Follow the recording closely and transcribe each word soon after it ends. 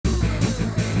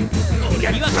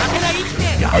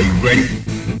Are you ready?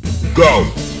 Go!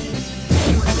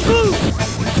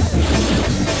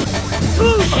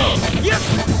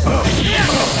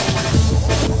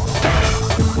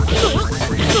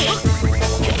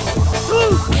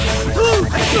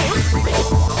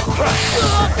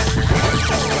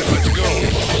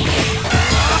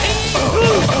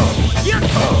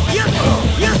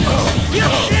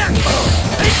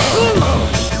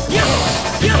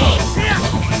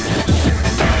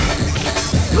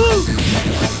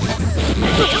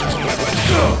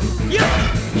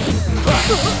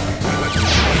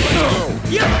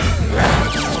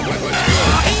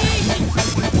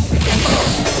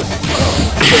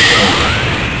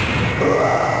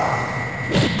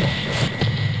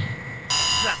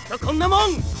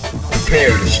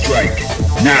 Prepare to strike,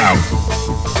 now!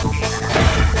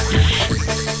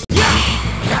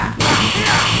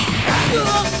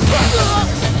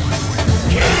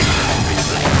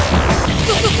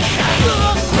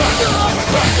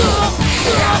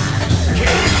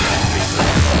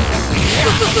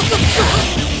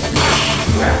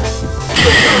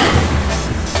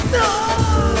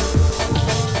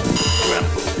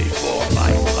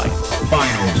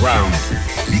 Final round,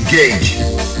 engage!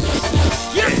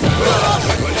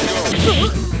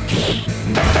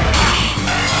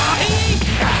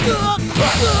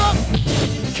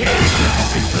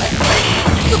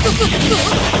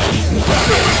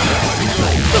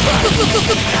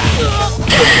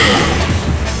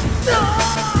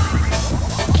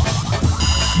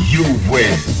 You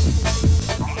win.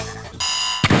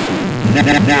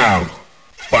 Now,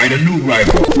 find a new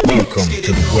rival. Welcome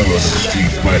to the world of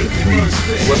Street Fighter 3.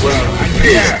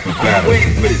 Prepare for battle.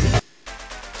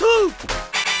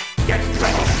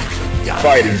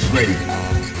 Fighters ready.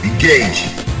 Engage.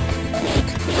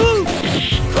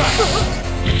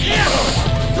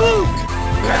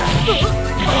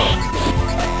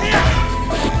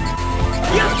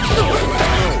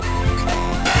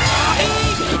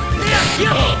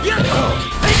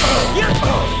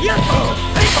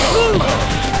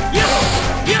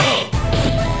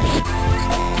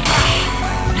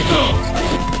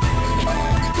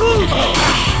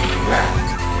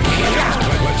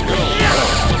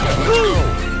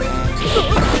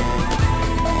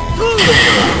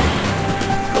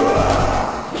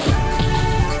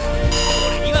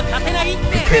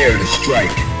 Prepare to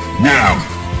strike, now!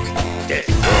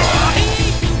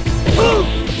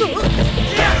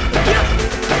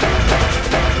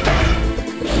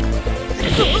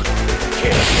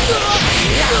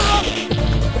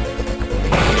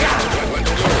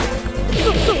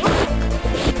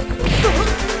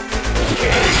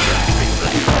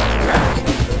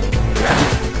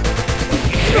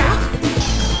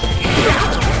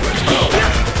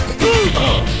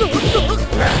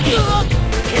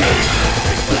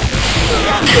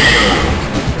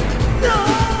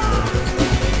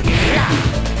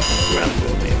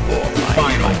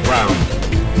 Final round,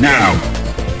 now!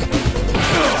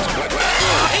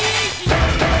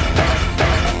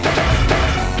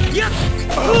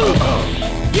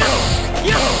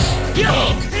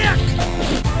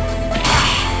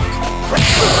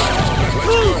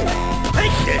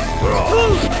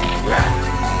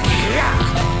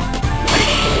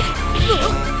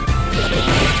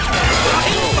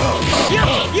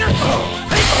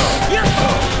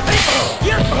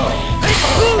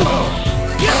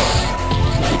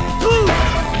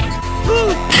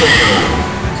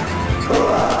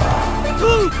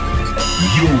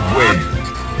 You win.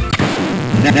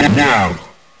 Now,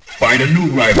 find a new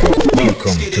rival.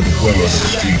 Welcome to the world of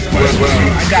Street Fighter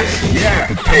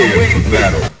 3. Prepare for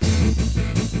battle.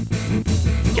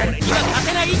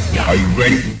 Are you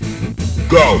ready?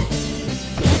 Go!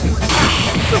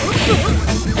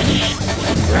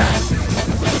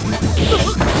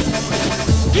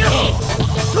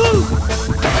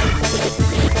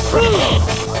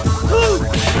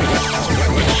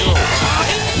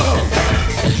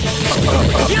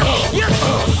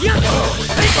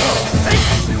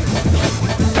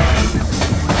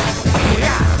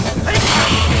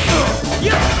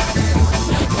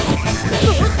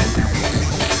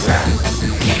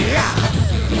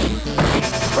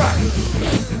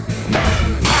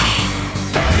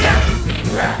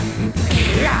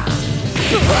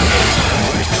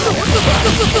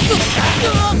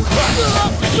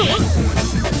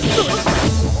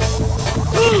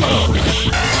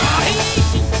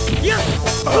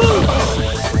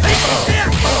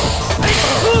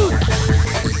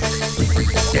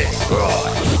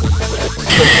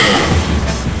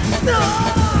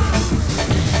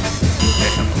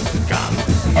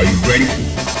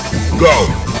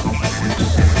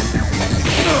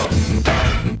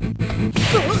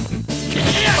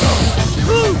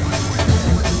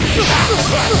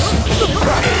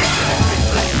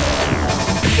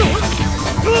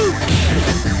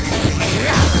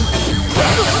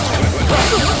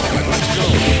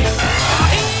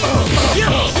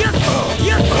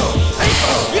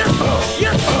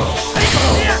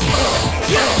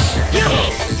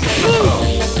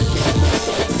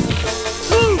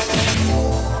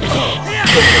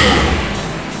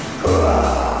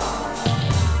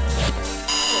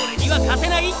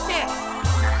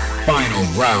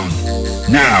 Final round.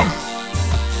 Now.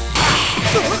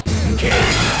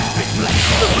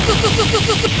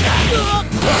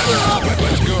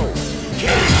 Let's go.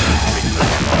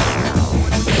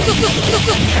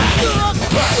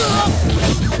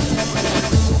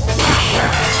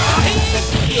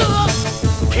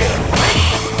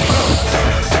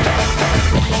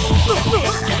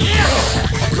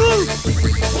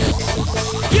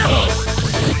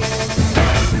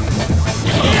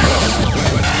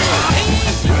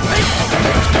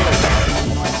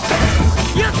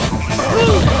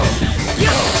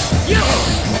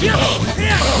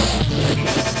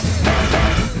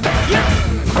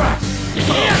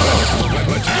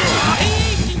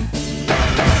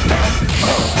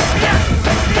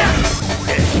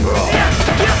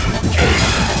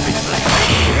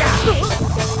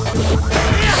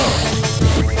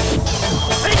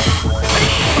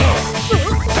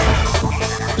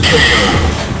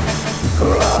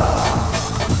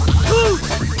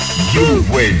 You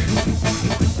win.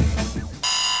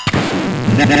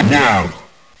 Now,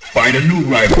 find a new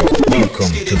rival.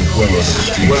 Welcome to the world of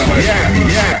Street Fighter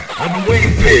 3. I'm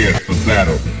waiting here for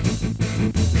battle.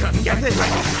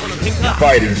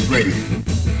 Fighters ready.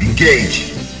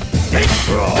 Engage. Let's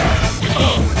go.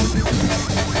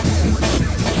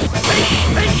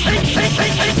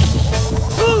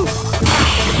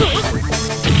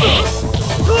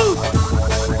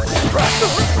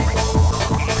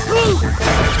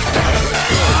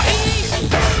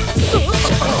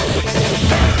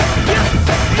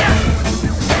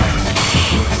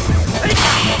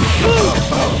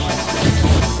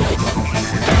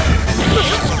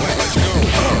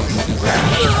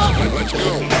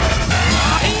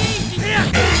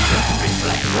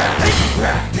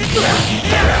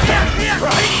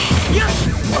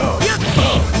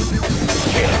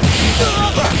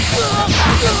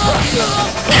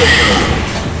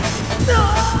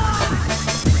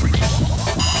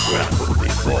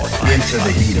 Into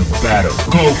the heat of battle.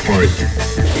 Go for it.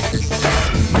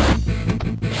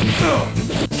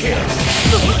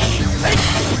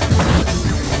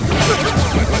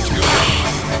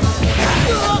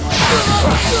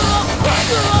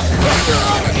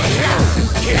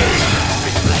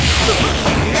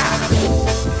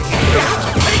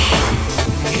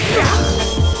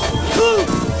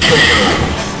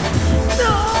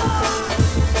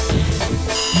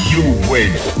 You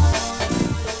win.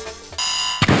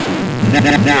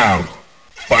 Now,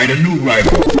 find a new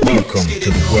rival. Welcome to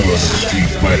the world of Street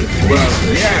Fighter 3.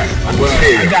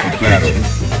 Prepare for battle.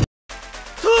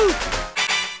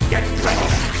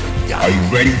 Are you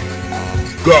ready?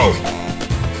 Go!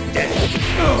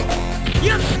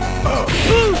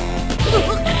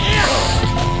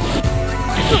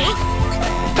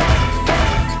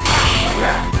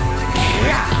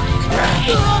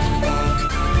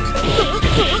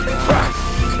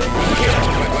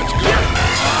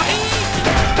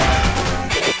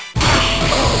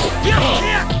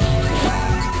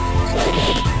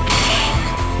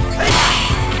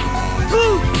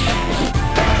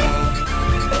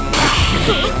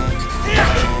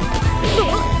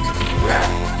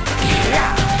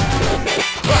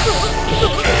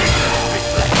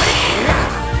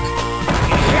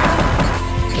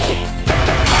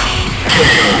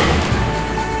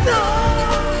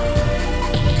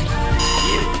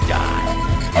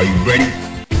 Are you ready?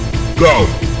 Go!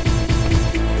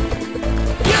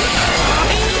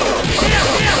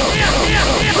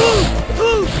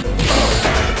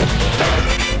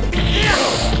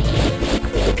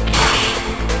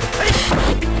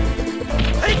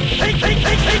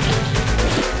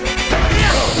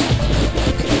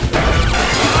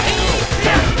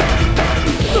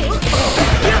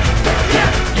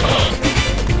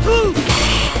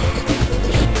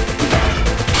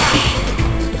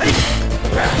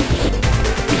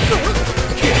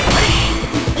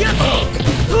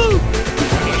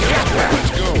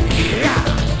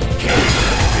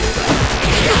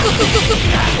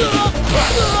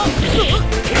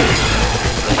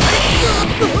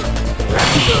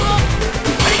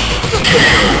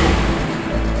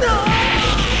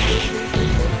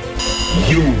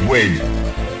 You win.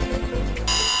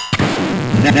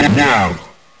 Now,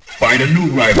 find a new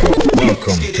rival.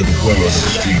 Welcome to the world of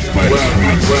Street Fighter 3.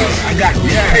 I got you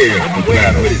here for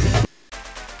battle.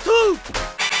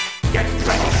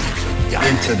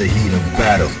 Into the heat of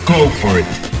battle. Go for it.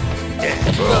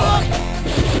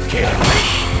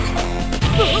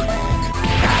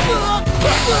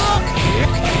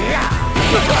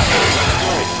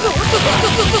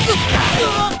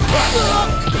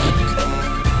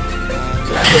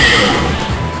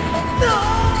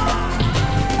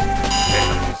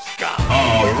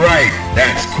 All right,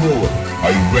 that's cool.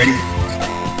 Are you ready?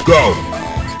 Go!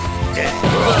 Let's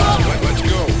go! Let's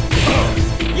go!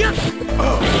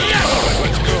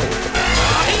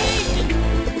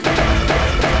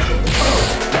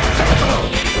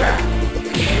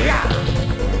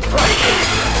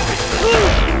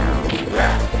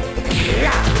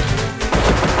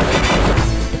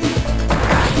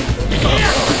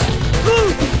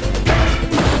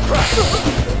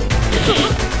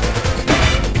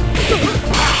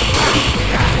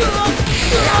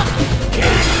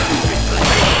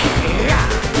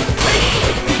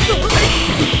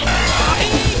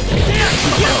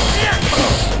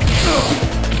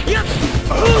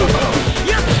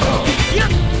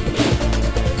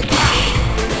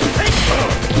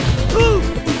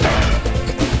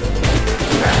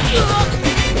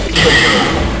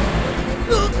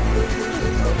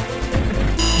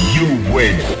 You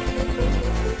win.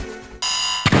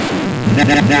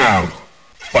 Now,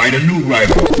 find a new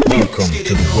rival. Welcome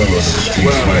to the world of Street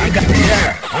Fighter 3.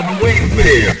 Yeah, I've been waiting for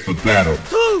this for battle.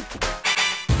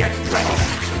 Get ready!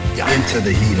 Into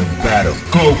the heat of battle.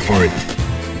 Go for it.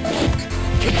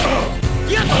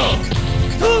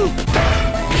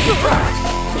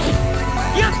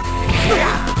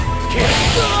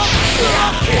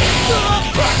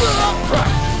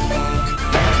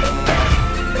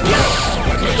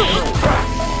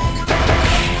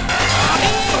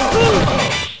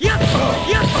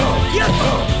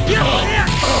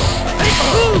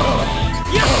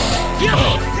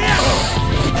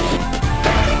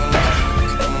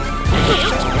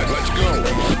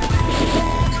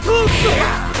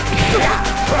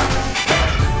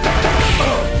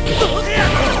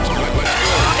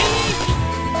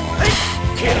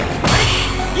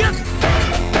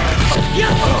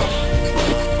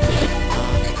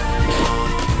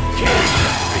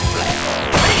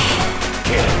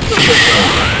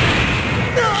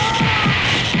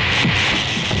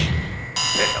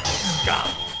 Let's go!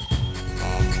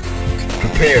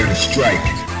 Prepare to strike.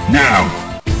 Now.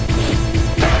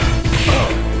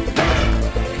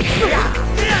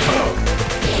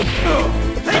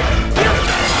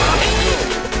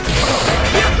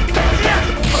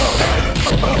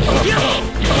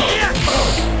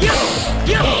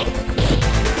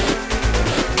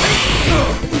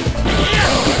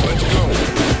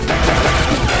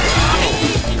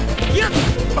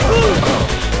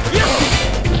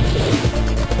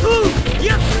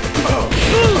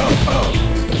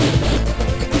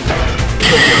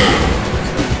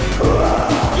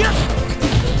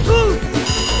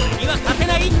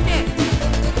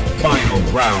 Final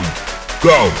round.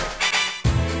 Go!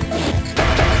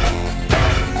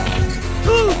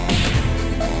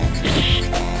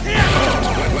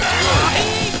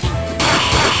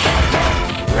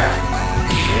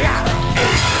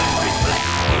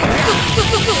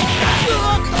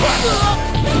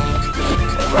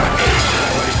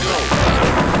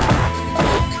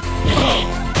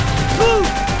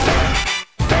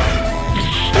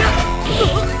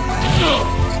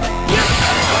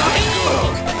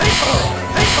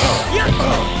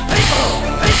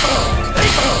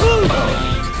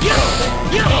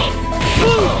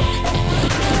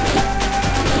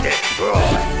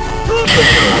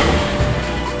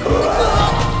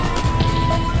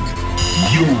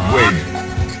 You win.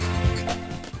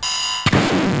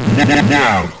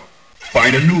 Now,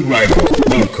 find a new rival.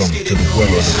 Welcome to the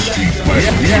world of Street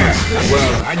Fighter 3. Yeah,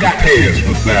 well, I got pairs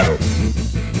for battle.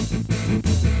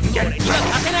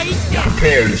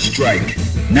 Prepare to strike.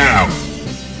 Now.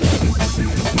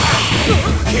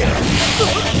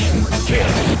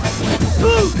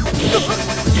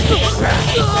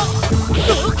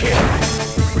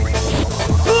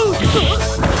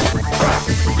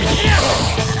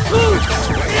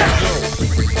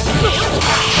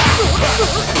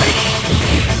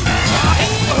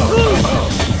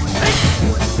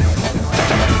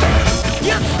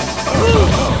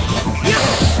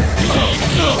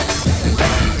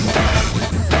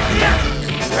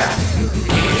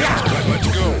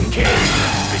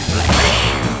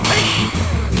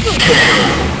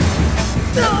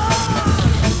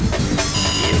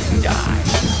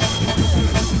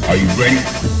 Are you ready?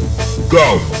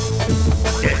 Go!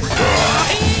 Let's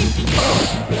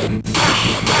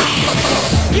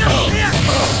go!